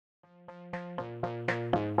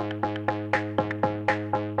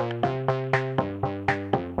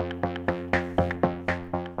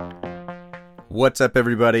What's up,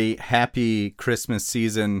 everybody? Happy Christmas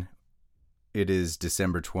season. It is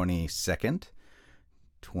December 22nd,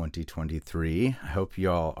 2023. I hope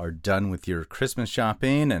y'all are done with your Christmas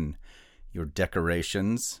shopping and your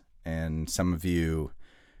decorations. And some of you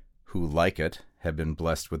who like it have been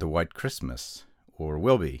blessed with a white Christmas, or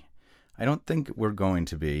will be. I don't think we're going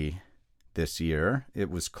to be this year. It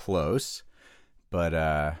was close, but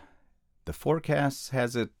the forecast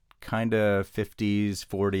has it kind of 50s,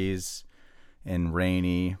 40s, and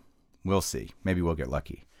rainy. We'll see. Maybe we'll get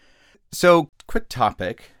lucky. So, quick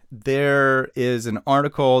topic. There is an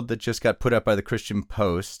article that just got put up by the Christian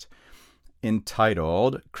Post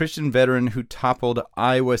entitled, "Christian Veteran Who Toppled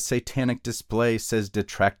Iowa Satanic Display Says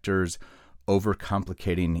Detractors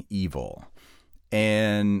Overcomplicating Evil."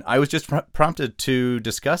 And I was just prompted to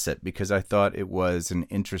discuss it because I thought it was an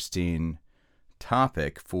interesting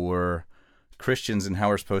topic for Christians and how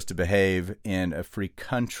we're supposed to behave in a free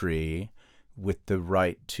country with the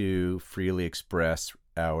right to freely express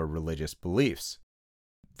our religious beliefs.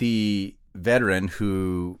 The veteran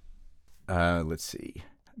who,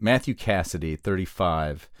 Matthew Cassidy,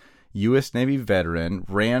 35, U.S. Navy veteran,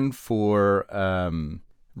 ran for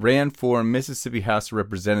Mississippi House of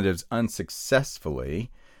Representatives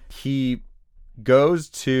unsuccessfully. He goes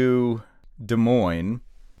to Des Moines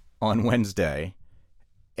on Wednesday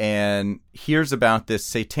and hears about this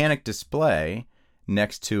satanic display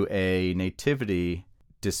next to a nativity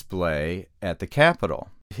display at the Capitol.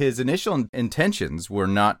 His initial intentions were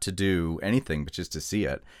not to do anything but just to see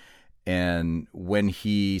it. And when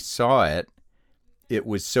he saw it, it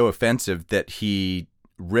was so offensive that he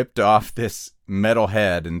ripped off this metal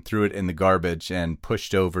head and threw it in the garbage and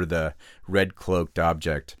pushed over the red-cloaked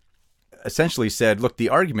object. Essentially said, look, the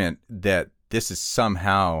argument that this is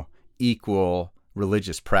somehow equal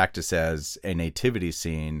religious practice as a nativity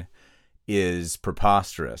scene is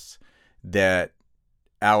preposterous. That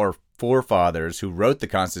our forefathers who wrote the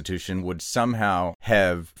Constitution would somehow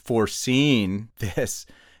have foreseen this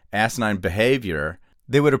asinine behavior,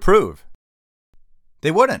 they would approve.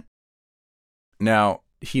 They wouldn't. Now,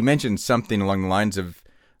 he mentioned something along the lines of,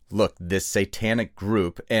 look, this satanic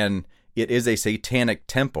group, and it is a satanic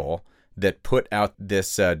temple that put out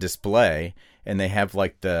this display, and they have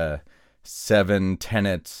like the 7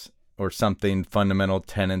 tenets or something, fundamental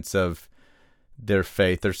tenets of their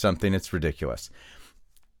faith or something. It's ridiculous.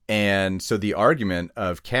 And so the argument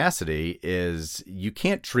of Cassidy is you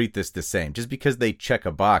can't treat this the same. Just because they check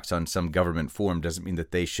a box on some government form doesn't mean that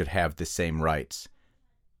they should have the same rights.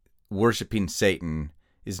 Worshipping Satan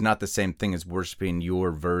is not the same thing as worshiping your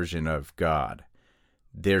version of God.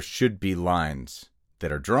 There should be lines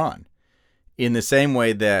that are drawn. In the same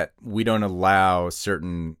way that we don't allow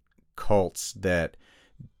certain cults that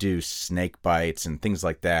do snake bites and things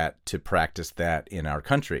like that to practice that in our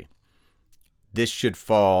country. This should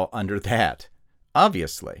fall under that,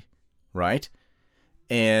 obviously, right?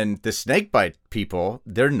 And the snake bite people,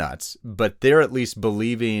 they're nuts, but they're at least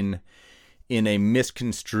believing in a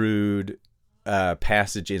misconstrued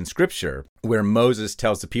passage in Scripture where Moses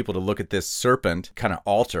tells the people to look at this serpent kind of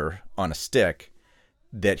altar on a stick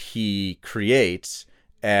that he creates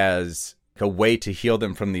as a way to heal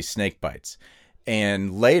them from these snake bites.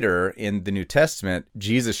 And later in the New Testament,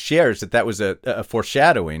 Jesus shares that was a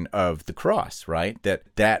foreshadowing of the cross, right?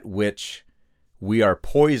 That which we are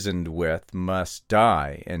poisoned with must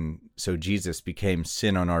die. And so Jesus became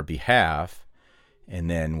sin on our behalf and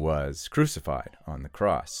then was crucified on the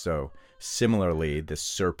cross. So similarly, the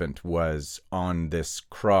serpent was on this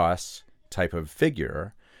cross type of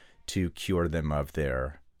figure to cure them of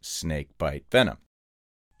their snake bite venom.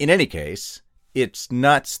 In any case, it's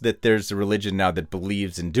nuts that there's a religion now that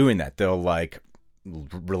believes in doing that. They'll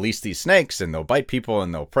release these snakes and they'll bite people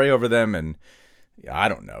and they'll pray over them. And I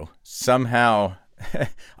don't know, somehow,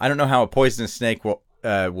 I don't know how a poisonous snake will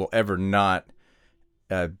ever not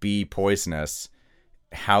be poisonous.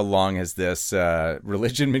 How long has this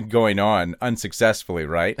religion been going on unsuccessfully,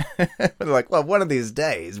 right? They're like, well, one of these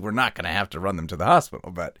days we're not going to have to run them to the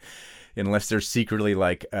hospital, but unless they're secretly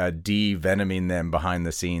de-venoming them behind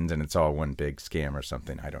the scenes and it's all one big scam or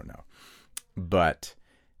something. I don't know. But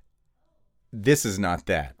this is not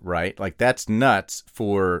that, right? That's nuts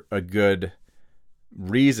for a good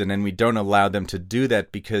reason, and we don't allow them to do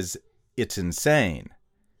that because it's insane,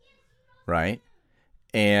 right?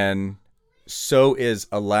 And so is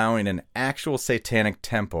allowing an actual satanic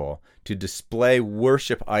temple to display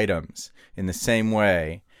worship items in the same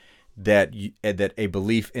way that a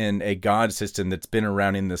belief in a God system that's been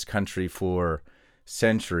around in this country for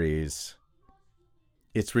centuries,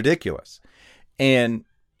 it's ridiculous. And,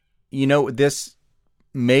 this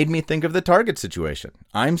made me think of the Target situation.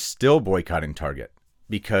 I'm still boycotting Target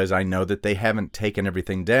because I know that they haven't taken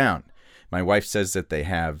everything down. My wife says that they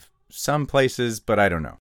have some places, but I don't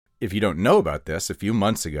know. If you don't know about this, a few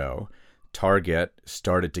months ago, Target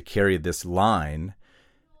started to carry this line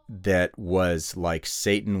that was like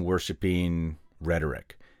Satan-worshiping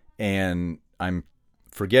rhetoric. And I'm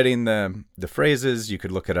forgetting the phrases. You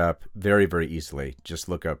could look it up very, very easily. Just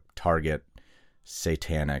look up Target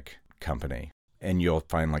Satanic Company, and you'll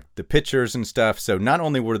find like the pictures and stuff. So not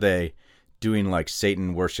only were they doing like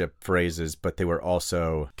Satan worship phrases, but they were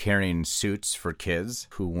also carrying suits for kids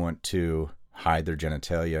who want to hide their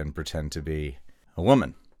genitalia and pretend to be a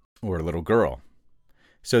woman or a little girl.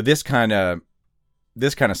 So this kind of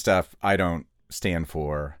stuff I don't stand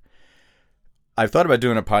for. I've thought about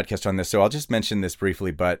doing a podcast on this, so I'll just mention this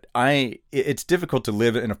briefly, but it's difficult to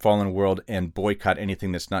live in a fallen world and boycott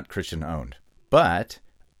anything that's not Christian owned. But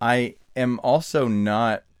I am also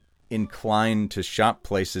not inclined to shop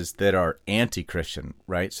places that are anti-Christian,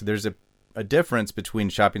 right? So there's a difference between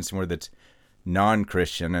shopping somewhere that's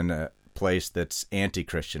non-Christian and a place that's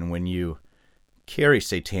anti-Christian. When you carry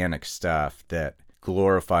satanic stuff that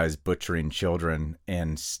glorifies butchering children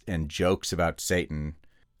and jokes about Satan,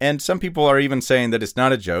 and some people are even saying that it's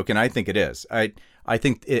not a joke, and I think it is. I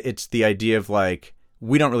think it's the idea of like,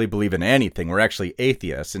 we don't really believe in anything. We're actually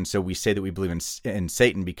atheists, and so we say that we believe in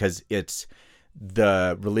Satan because it's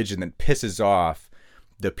the religion that pisses off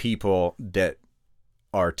the people that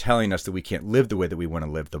are telling us that we can't live the way that we want to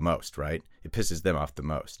live the most, right? It pisses them off the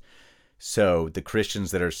most. So the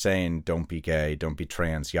Christians that are saying, don't be gay, don't be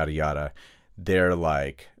trans, yada, yada, they're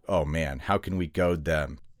like, oh man, how can we goad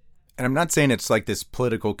them? And I'm not saying it's like this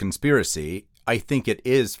political conspiracy. I think it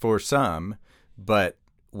is for some, but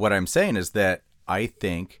what I'm saying is that I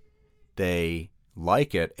think they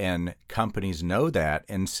like it, and companies know that,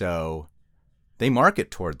 and so they market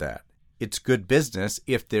toward that. It's good business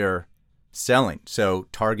if they're selling. So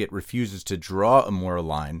Target refuses to draw a moral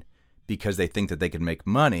line because they think that they can make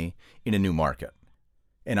money in a new market.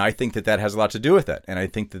 And I think that has a lot to do with it. And I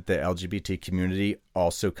think that the LGBT community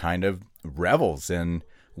also kind of revels in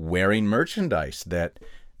wearing merchandise that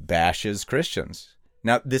bashes Christians.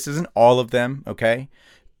 Now, this isn't all of them, okay?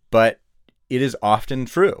 But it is often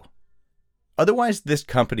true. Otherwise, this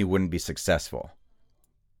company wouldn't be successful.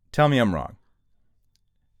 Tell me I'm wrong.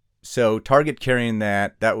 So Target carrying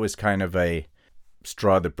that was kind of a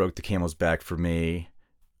straw that broke the camel's back for me.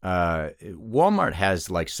 Walmart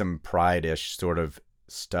has like some pride-ish sort of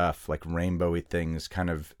stuff, like rainbowy things kind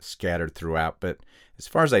of scattered throughout. But as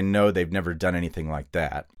far as I know, they've never done anything like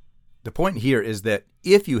that. The point here is that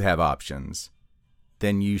if you have options,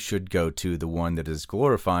 then you should go to the one that is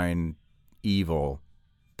glorifying evil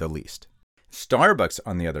the least. Starbucks,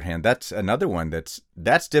 on the other hand, that's another one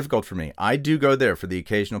that's difficult for me. I do go there for the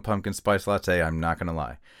occasional pumpkin spice latte, I'm not going to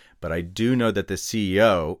lie. But I do know that the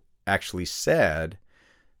CEO actually said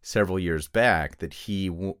several years back that he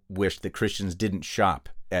wished that Christians didn't shop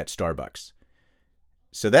at Starbucks.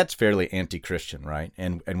 So that's fairly anti-Christian, right?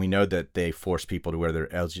 And we know that they force people to wear their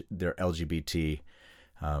LGBT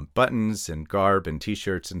buttons and garb and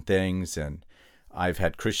T-shirts and things. And I've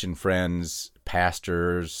had Christian friends,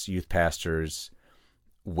 pastors, youth pastors,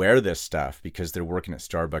 wear this stuff because they're working at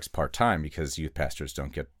Starbucks part-time because youth pastors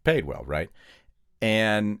don't get paid well, right?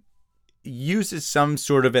 And uses some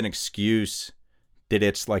sort of an excuse that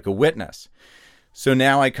it's like a witness. So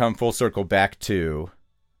now I come full circle back to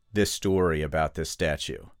this story about this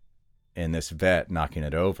statue and this vet knocking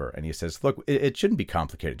it over. And he says, look, it shouldn't be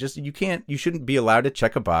complicated. Just you shouldn't be allowed to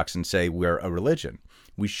check a box and say we're a religion.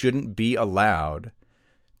 We shouldn't be allowed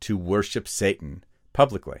to worship Satan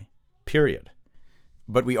publicly, period.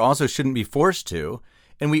 But we also shouldn't be forced to,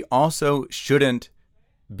 and we also shouldn't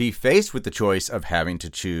be faced with the choice of having to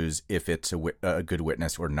choose if it's a good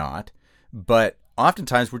witness or not. But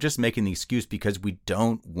oftentimes we're just making the excuse because we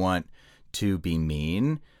don't want to be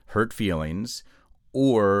mean, hurt feelings,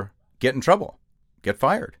 or get in trouble, get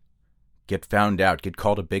fired, get found out, get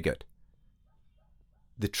called a bigot.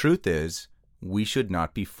 The truth is, we should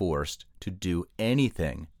not be forced to do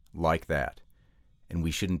anything like that. And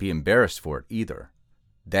we shouldn't be embarrassed for it either.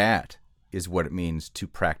 That is what it means to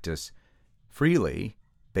practice freely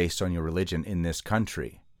based on your religion in this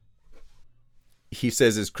country. He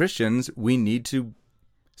says as Christians, we need to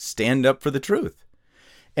stand up for the truth.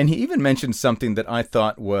 And he even mentioned something that I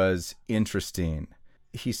thought was interesting.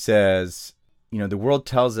 He says, the world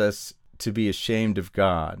tells us to be ashamed of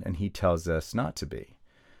God, and he tells us not to be.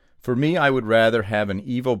 For me, I would rather have an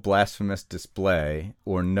evil, blasphemous display,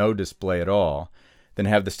 or no display at all, than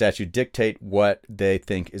have the statue dictate what they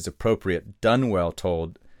think is appropriate. Dunwell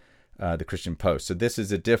told the Christian Post. So this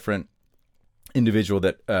is a different individual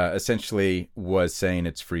that essentially was saying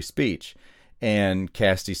it's free speech. And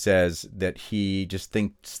Cassidy says that he just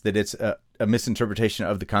thinks that it's a misinterpretation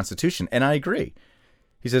of the Constitution. And I agree.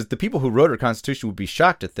 He says the people who wrote our Constitution would be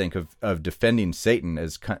shocked to think of defending Satan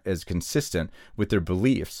as consistent with their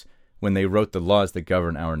beliefs when they wrote the laws that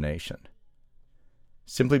govern our nation.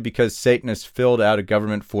 Simply because Satanists filled out a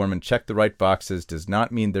government form and checked the right boxes does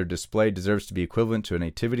not mean their display deserves to be equivalent to a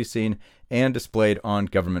nativity scene and displayed on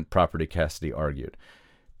government property, Cassidy argued.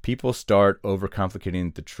 People start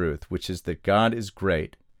overcomplicating the truth, which is that God is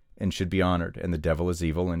great and should be honored, and the devil is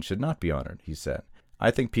evil and should not be honored, he said. I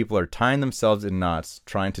think people are tying themselves in knots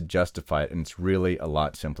trying to justify it, and it's really a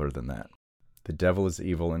lot simpler than that. The devil is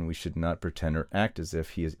evil, and we should not pretend or act as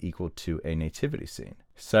if he is equal to a nativity scene.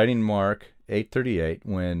 Citing Mark 8:38,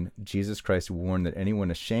 when Jesus Christ warned that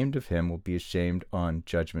anyone ashamed of him will be ashamed on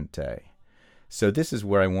Judgment Day. So this is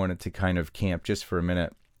where I wanted to kind of camp just for a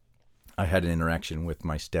minute. I had an interaction with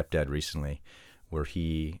my stepdad recently where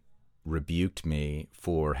he rebuked me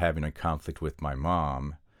for having a conflict with my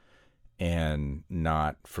mom and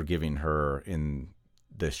not forgiving her in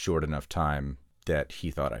the short enough time that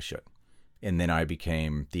he thought I should. And then I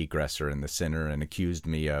became the aggressor and the sinner and accused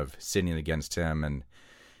me of sinning against him. And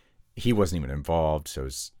he wasn't even involved, so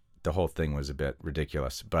the whole thing was a bit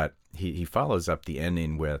ridiculous. But he follows up the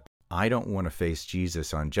ending with, I don't want to face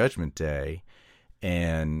Jesus on Judgment Day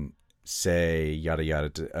and say, yada, yada,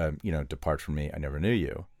 depart from me, I never knew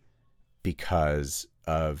you, because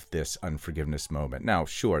of this unforgiveness moment. Now,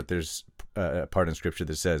 sure, there's a part in Scripture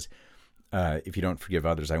that says, if you don't forgive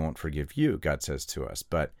others, I won't forgive you, God says to us.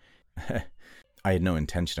 But I had no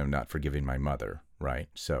intention of not forgiving my mother, right?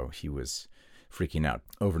 So he was freaking out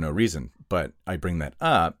over no reason. But I bring that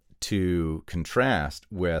up to contrast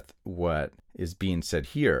with what is being said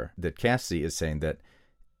here, that Cassidy is saying that,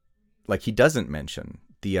 like, he doesn't mention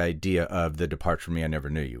the idea of the depart from me, I never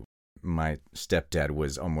knew you. My stepdad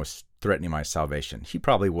was almost threatening my salvation. He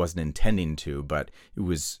probably wasn't intending to, but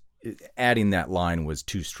adding that line was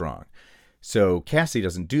too strong. So Cassidy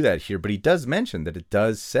doesn't do that here, but he does mention that it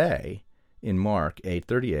does say in Mark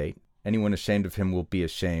 8:38, anyone ashamed of him will be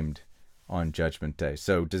ashamed on Judgment Day.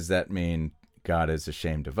 So does that mean God is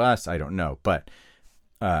ashamed of us? I don't know. But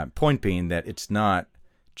point being that it's not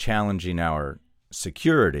challenging our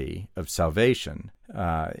security of salvation.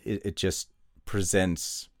 It just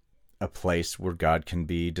presents a place where God can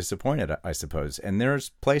be disappointed, I suppose. And there's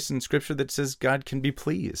a place in Scripture that says God can be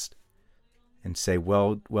pleased and say,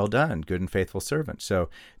 well done, good and faithful servant. So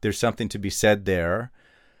there's something to be said there,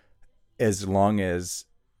 as long as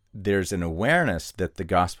there's an awareness that the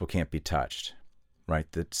gospel can't be touched,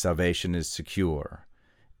 right? That salvation is secure.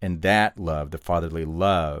 And that love, the fatherly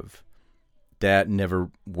love, that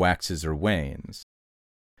never waxes or wanes.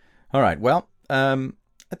 All right, well,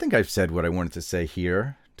 I think I've said what I wanted to say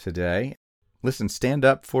here today. Listen, stand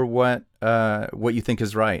up for what you think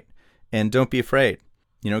is right, and don't be afraid.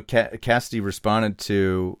 You know, Cassidy responded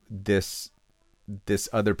to this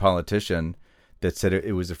other politician that said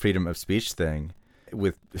it was a freedom of speech thing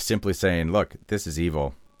with simply saying, look, this is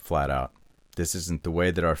evil, flat out. This isn't the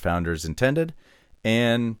way that our founders intended,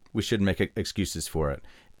 and we shouldn't make excuses for it.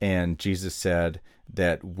 And Jesus said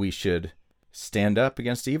that we should stand up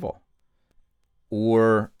against evil,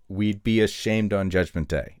 or we'd be ashamed on Judgment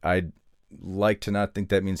Day. I'd like to not think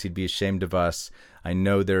that means he'd be ashamed of us. I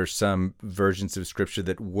know there are some versions of Scripture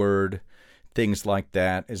that word things like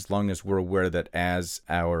that, as long as we're aware that as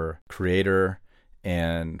our Creator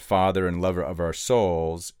and Father and lover of our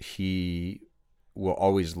souls, he will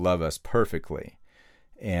always love us perfectly.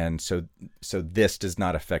 And so this does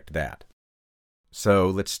not affect that. So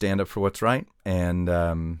let's stand up for what's right and,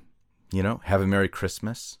 have a Merry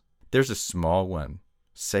Christmas. There's a small one.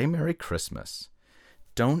 Say Merry Christmas.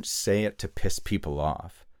 Don't say it to piss people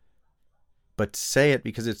off, but say it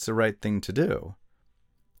because it's the right thing to do.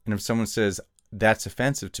 And if someone says, that's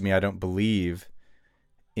offensive to me, I don't believe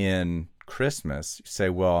in Christmas, you say,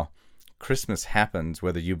 well, Christmas happens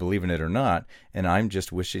whether you believe in it or not, and I'm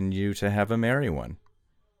just wishing you to have a merry one.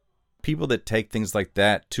 People that take things like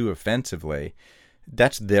that too offensively,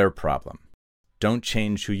 that's their problem. Don't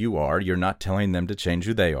change who you are. You're not telling them to change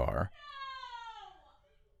who they are.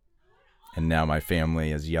 And now my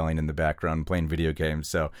family is yelling in the background, playing video games.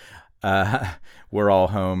 So we're all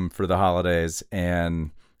home for the holidays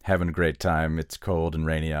and having a great time. It's cold and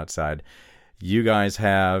rainy outside. You guys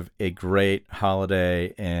have a great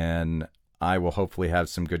holiday, and I will hopefully have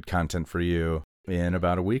some good content for you in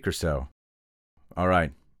about a week or so. All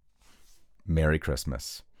right. Merry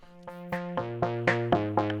Christmas.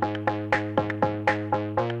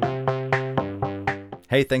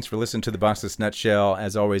 Hey, thanks for listening to The Boxless Nutshell.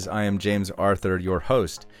 As always, I am James Arthur, your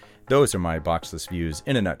host. Those are my boxless views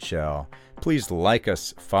in a nutshell. Please like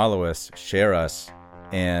us, follow us, share us,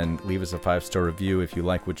 and leave us a 5-star review if you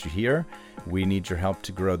like what you hear. We need your help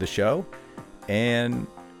to grow the show, and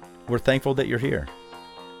we're thankful that you're here.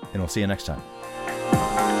 And we'll see you next time.